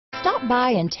Stop by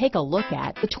and take a look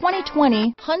at the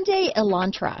 2020 Hyundai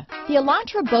Elantra. The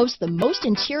Elantra boasts the most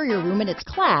interior room in its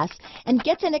class and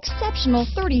gets an exceptional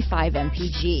 35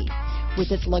 mpg.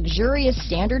 With its luxurious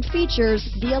standard features,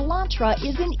 the Elantra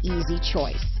is an easy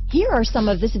choice. Here are some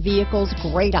of this vehicle's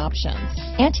great options: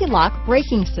 anti-lock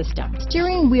braking system,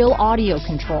 steering wheel audio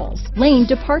controls, lane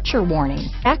departure warning,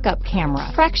 backup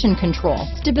camera, traction control,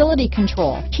 stability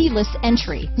control, keyless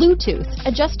entry, Bluetooth,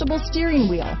 adjustable steering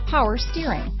wheel, power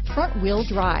steering, front wheel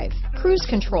drive, cruise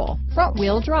control, front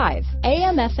wheel drive,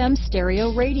 AM/FM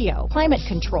stereo radio, climate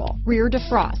control, rear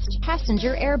defrost,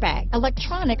 passenger airbag,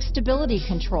 electronic stability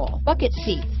control, bucket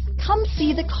seats. Come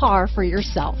see the car for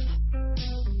yourself.